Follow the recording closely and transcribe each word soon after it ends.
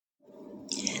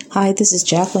Hi, this is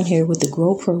Jacqueline here with the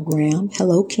Grow Program.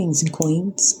 Hello, kings and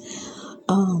queens.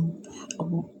 Um,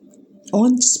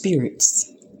 on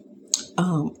spirits,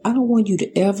 I don't want you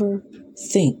to ever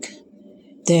think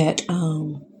that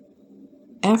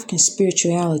African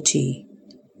spirituality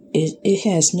it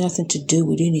has nothing to do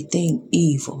with anything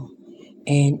evil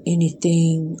and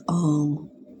anything.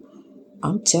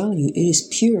 I'm telling you, it is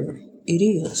pure. It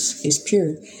is. It's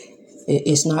pure.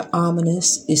 It's not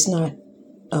ominous. It's not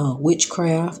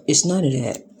witchcraft. It's none of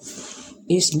that.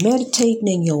 It's meditating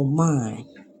in your mind.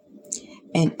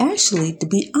 And actually, to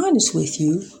be honest with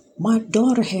you, my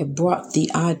daughter had brought the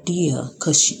idea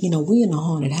because, we're in a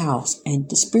haunted house and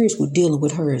the spirits were dealing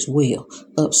with her as well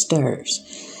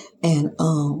upstairs. And,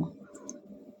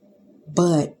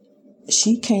 but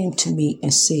she came to me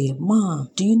and said, Mom,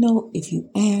 do you know if you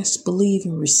ask, believe,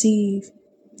 and receive,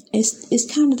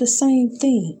 it's kind of the same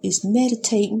thing. It's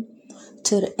meditating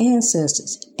to the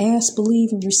ancestors. Ask,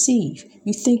 believe, and receive.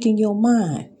 You think in your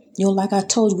mind. Like I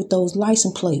told you with those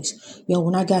license plates.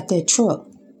 When I got that truck,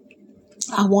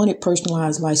 I wanted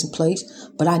personalized license plates,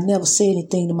 but I never said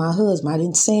anything to my husband. I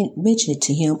didn't mention it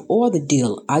to him or the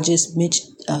dealer. I just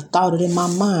thought it in my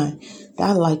mind that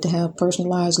I'd like to have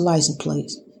personalized license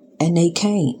plates. And they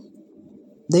came.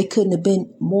 They couldn't have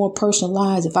been more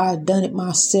personalized if I had done it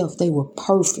myself. They were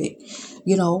perfect.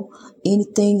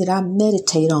 Anything that I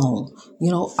meditate on,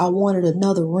 I wanted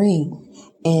another ring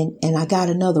and I got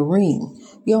another ring,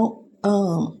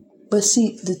 but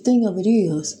see, the thing of it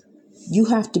is, you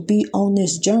have to be on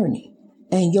this journey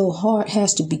and your heart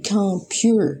has to become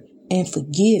pure and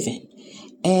forgiving.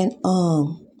 And,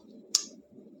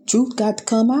 truth got to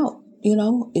come out,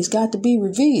 it's got to be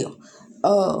revealed.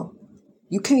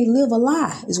 You can't live a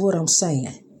lie is what I'm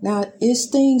saying. Now, it's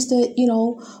things that,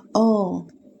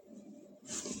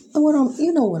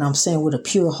 what I'm saying with a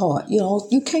pure heart.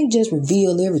 You can't just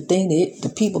reveal everything to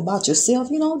people about yourself.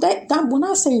 That when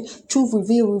I say truth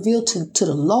reveal to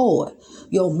the Lord.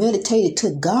 Meditate it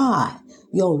to God.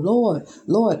 Lord,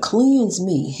 cleanse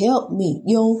me, help me.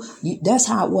 That's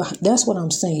what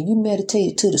I'm saying. You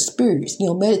meditate it to the spirits.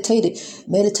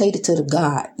 Meditate it to the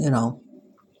God.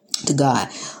 To God.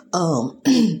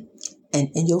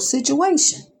 And your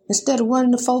situation. Instead of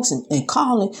running to folks and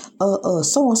calling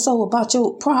so-and-so about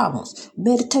your problems,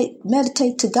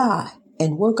 meditate to God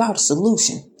and work out a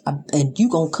solution. And you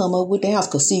going to come up with the answer.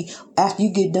 Because see, after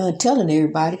you get done telling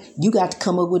everybody, you got to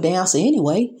come up with the answer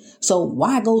anyway. So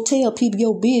why go tell people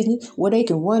your business where they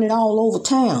can run it all over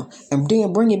town and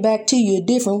then bring it back to you a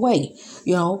different way?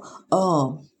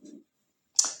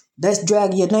 That's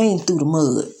dragging your name through the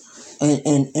mud.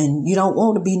 And you don't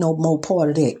want to be no more part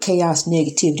of that chaos,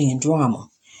 negativity, and drama.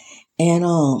 And,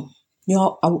 I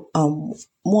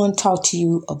want to talk to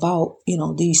you about,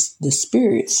 the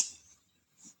spirits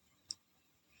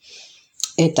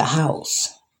at the house.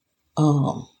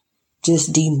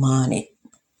 Just demonic,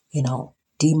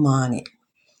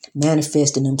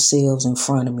 manifesting themselves in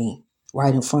front of me,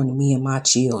 right in front of me and my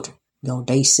children.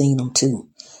 They seen them too.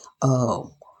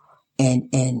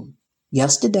 And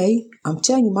yesterday, I'm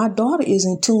telling you, my daughter is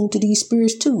in tune to these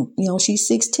spirits too. She's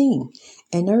 16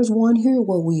 and there's one here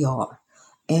where we are.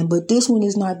 But this one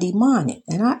is not demonic.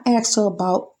 And I asked her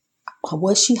about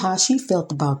how she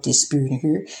felt about this spirit in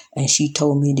here. And she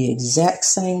told me the exact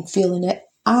same feeling that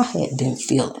I had been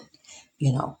feeling.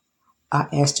 I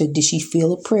asked her, did she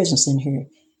feel a presence in here?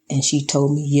 And she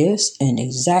told me yes, and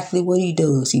exactly what he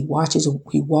does. He walks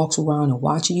around and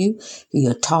watches you. He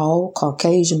a tall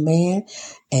Caucasian man,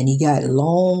 and he got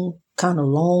long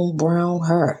brown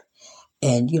hair.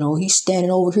 And, he's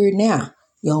standing over here now,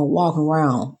 walking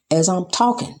around as I'm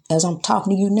talking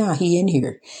to you now, he in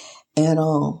here. And,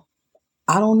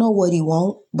 I don't know what he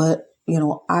want, but,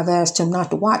 I've asked him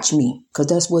not to watch me because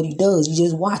that's what he does. He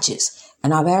just watches.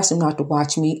 And I've asked him not to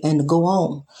watch me and to go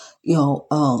on,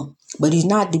 but he's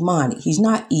not demonic. He's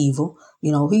not evil.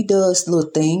 He does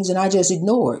little things and I just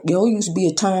ignore it. It used to be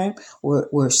a time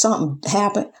where something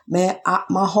happened, man,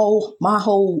 my whole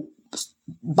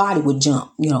body would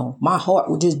jump, my heart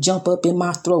would just jump up in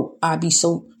my throat. I'd be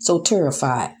so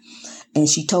terrified. And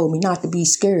she told me not to be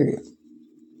scared.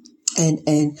 And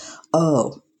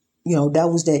that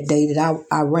was that day that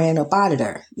I ran up out of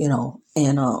there, and,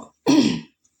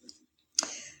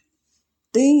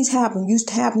 things used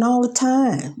to happen all the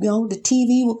time. The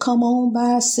TV would come on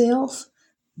by itself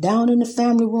down in the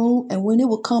family room. And when it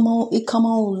would come on, it come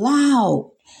on loud.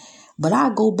 But I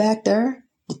go back there.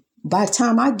 By the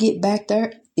time I get back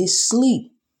there, it's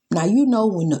sleep. Now,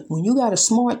 when you got a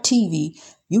smart TV,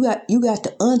 you got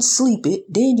to unsleep it.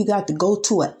 Then you got to go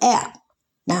to an app.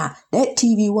 Now, that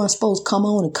TV wasn't supposed to come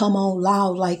on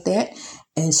loud like that.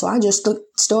 And so I just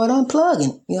started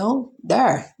unplugging,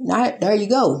 there you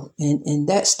go. And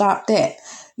that stopped that.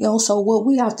 So what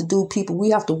we have to do, people,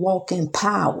 we have to walk in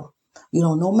power.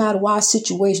 No matter what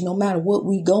situation, no matter what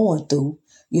we going through,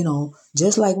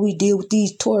 just like we deal with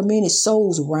these tormented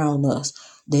souls around us,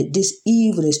 that this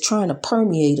evil is trying to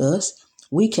permeate us,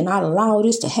 we cannot allow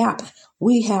this to happen.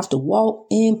 We have to walk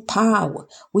in power.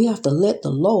 We have to let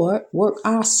the Lord work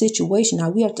our situation.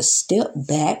 Now we have to step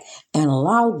back and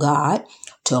allow God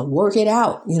to work it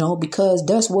out, because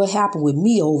that's what happened with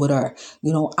me over there.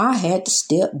 I had to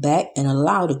step back and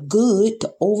allow the good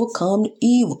to overcome the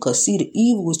evil. Because see, the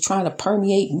evil was trying to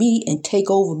permeate me and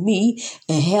take over me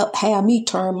and have me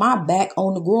turn my back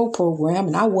on the Grow program.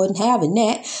 And I wasn't having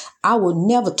that. I would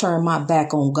never turn my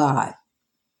back on God.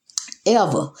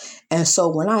 Ever. And so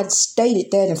when I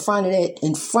stated that in front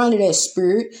of that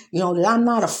spirit, that I'm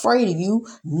not afraid of you.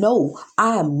 No,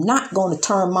 I am not going to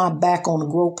turn my back on the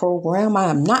Grow program. I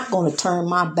am not going to turn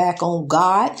my back on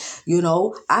God.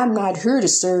 I'm not here to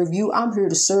serve you. I'm here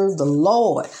to serve the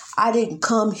Lord. I didn't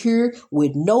come here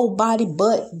with nobody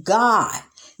but God.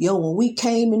 When we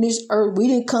came in this earth, we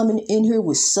didn't come in here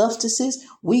with substances.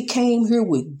 We came here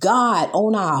with God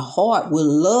on our heart with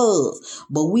love.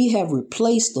 But we have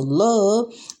replaced the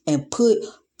love and put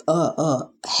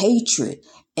hatred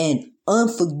and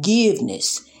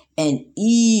unforgiveness and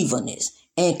evilness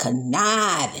and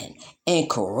conniving and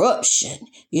corruption,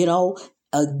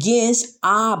 against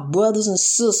our brothers and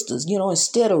sisters.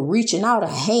 Instead of reaching out a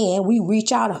hand, we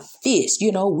reach out a fist.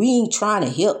 We ain't trying to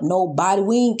help nobody.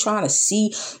 We ain't trying to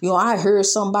see. I heard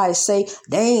somebody say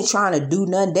they ain't trying to do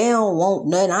nothing. They don't want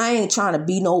nothing. I ain't trying to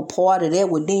be no part of that.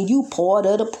 Well, then you part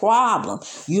of the problem.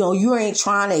 You ain't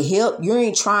trying to help. You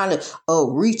ain't trying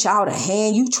to reach out a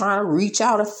hand. You trying to reach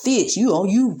out a fist.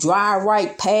 You drive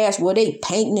right past where they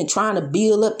painting and trying to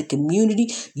build up the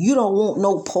community. You don't want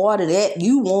no part of that.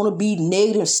 You want to be negative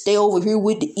and stay over here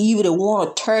with the evil that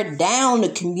want to tear down the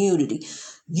community.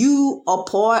 You are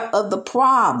part of the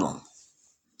problem.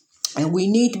 And we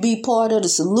need to be part of the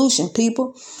solution,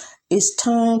 people. It's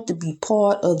time to be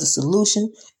part of the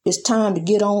solution. It's time to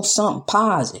get on something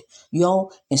positive.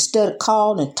 Instead of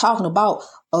calling and talking about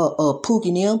Pookie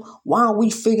and them, why don't we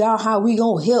figure out how we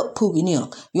gonna help Pookie and them?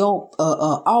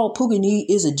 All Pookie need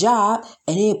is a job,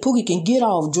 and then Pookie can get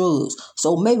off drugs.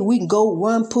 So maybe we can go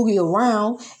run Pookie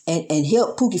around and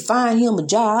help Pookie find him a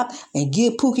job and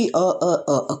give Pookie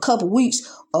a couple weeks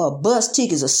bus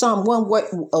tickets or something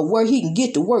where he can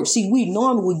get to work. See, we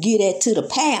normally would get that to the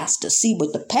pastor. See,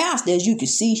 but the pastor, as you can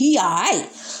see, he all right.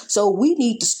 So we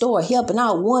need to start helping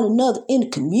out one another in the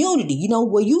community.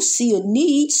 Where you see a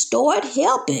need, start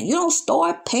helping.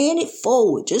 Start paying it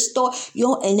forward. Just start,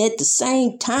 and at the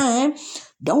same time,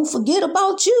 don't forget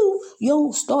about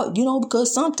you. Start,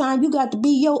 because sometimes you got to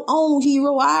be your own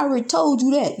hero. I already told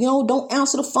you that. Don't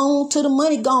answer the phone till the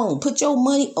money gone. Put your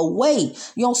money away.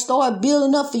 Start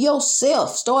building up for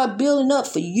yourself. Start building up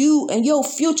for you and your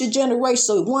future generation.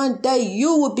 So one day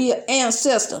you will be an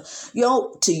ancestor,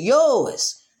 to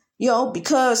yours.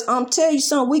 Because I'm telling you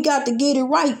something, we got to get it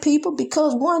right, people,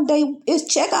 because one day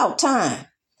it's checkout time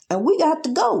and we got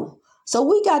to go. So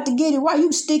we got to get it right. You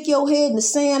can stick your head in the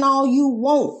sand all you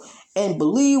want and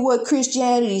believe what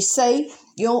Christianity say,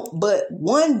 but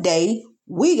one day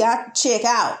we got to check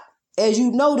out. As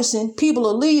you noticing, people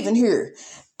are leaving here.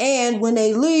 And when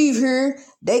they leave here,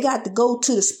 they got to go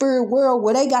to the spirit world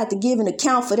where they got to give an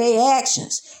account for their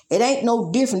actions. It ain't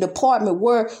no different department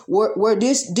where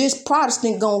this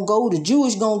Protestant gonna go, the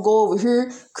Jewish gonna go over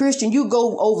here, Christian, you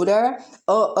go over there,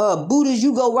 Buddhist,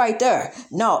 you go right there.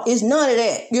 No, it's none of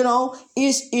that.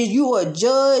 It's you are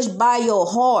judged by your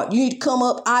heart. You need to come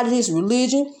up out of this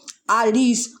religion, out of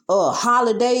these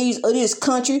holidays of this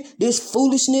country, this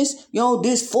foolishness,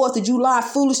 this 4th of July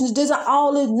foolishness.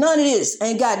 None of this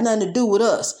ain't got nothing to do with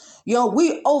us.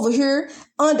 We over here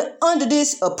under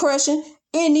this oppression,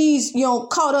 in these,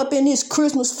 caught up in this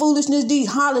Christmas foolishness, these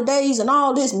holidays and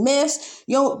all this mess.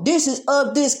 This is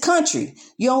of this country.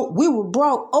 We were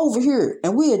brought over here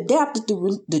and we adapted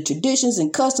to the traditions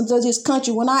and customs of this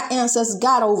country when our ancestors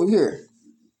got over here.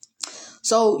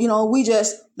 So, we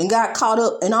just got caught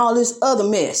up in all this other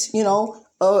mess,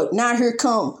 now here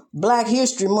come Black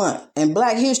History Month, and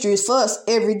Black history is for us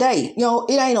every day.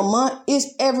 It ain't a month, it's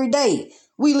every day.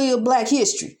 We live Black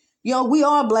history. We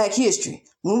are Black history.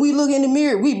 When we look in the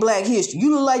mirror, we Black history.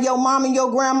 You look like your mom and your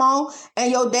grandma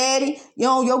and your daddy,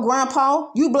 your grandpa.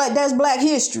 You Black, that's Black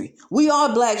history. We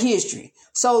are Black history.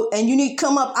 So, and you need to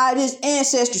come up out of this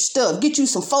ancestry stuff. Get you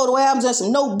some photo albums and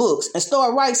some notebooks and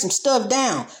start writing some stuff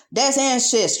down. That's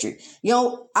ancestry.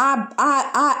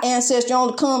 Our ancestry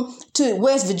only come to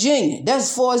West Virginia. That's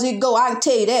as far as it go. I can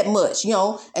tell you that much,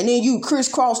 And then you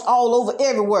crisscross all over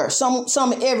everywhere.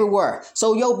 Some everywhere.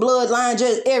 So your bloodline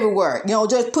just everywhere.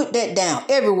 Just put that down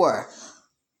everywhere.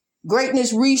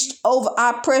 Greatness reached over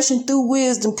oppression through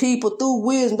wisdom, people. Through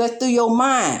wisdom. That's through your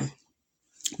mind.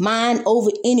 Mind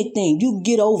over anything. You can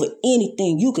get over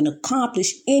anything. You can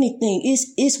accomplish anything.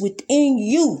 It's within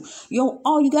you.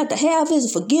 All you got to have is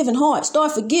a forgiving heart.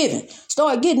 Start forgiving.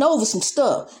 Start getting over some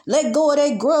stuff. Let go of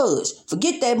that grudge.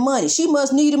 Forget that money. She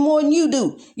must need it more than you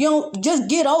do. Just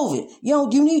get over it. You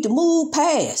need to move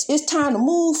past. It's time to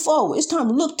move forward. It's time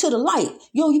to look to the light.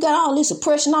 You got all this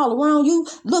oppression all around you.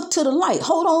 Look to the light.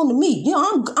 Hold on to me.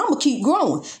 I'm gonna keep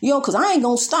growing. Because I ain't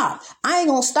gonna stop. I ain't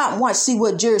gonna stop and see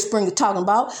what Jerry Springer talking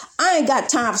about. I ain't got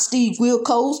time for Steve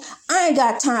Wilkos. I ain't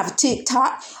got time for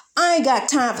TikTok. I ain't got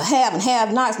time for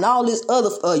have-nots and all this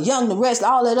other young the rest,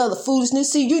 all that other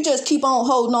foolishness. See, you just keep on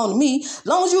holding on to me. As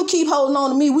long as you keep holding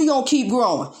on to me, we gonna keep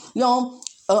growing.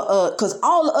 Because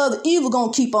all the other evil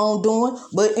gonna keep on doing.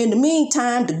 But in the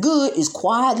meantime, the good is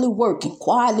quietly working,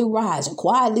 quietly rising,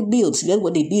 quietly building. See, that's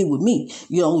what they did with me.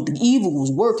 The evil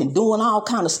was working, doing all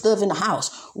kind of stuff in the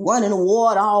house, running the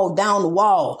water all down the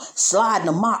wall, sliding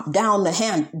the mop down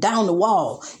the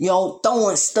wall,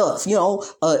 throwing stuff,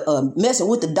 messing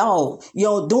with the dog,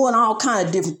 doing all kind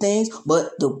of different things.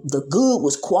 But the good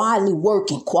was quietly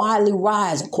working, quietly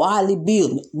rising, quietly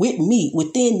building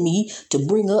within me to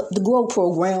bring up the growth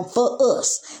program for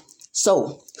us.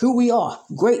 So here we are.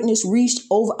 Greatness reached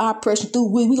over oppression through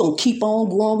will. We're going to keep on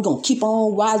growing. We're going to keep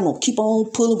on rising. We're going to keep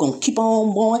on pulling. We're going to keep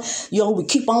on going. We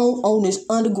keep on this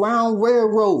underground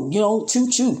railroad.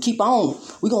 Choo-choo. Keep on.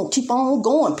 We're going to keep on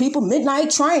going. People,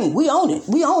 midnight train. We own it.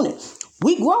 We own it.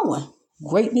 We growing.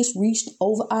 Greatness reached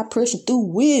over oppression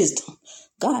through wisdom.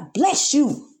 God bless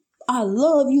you. I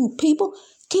love you, people.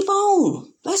 Keep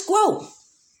on. Let's grow.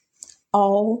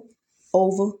 All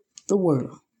over the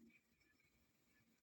world.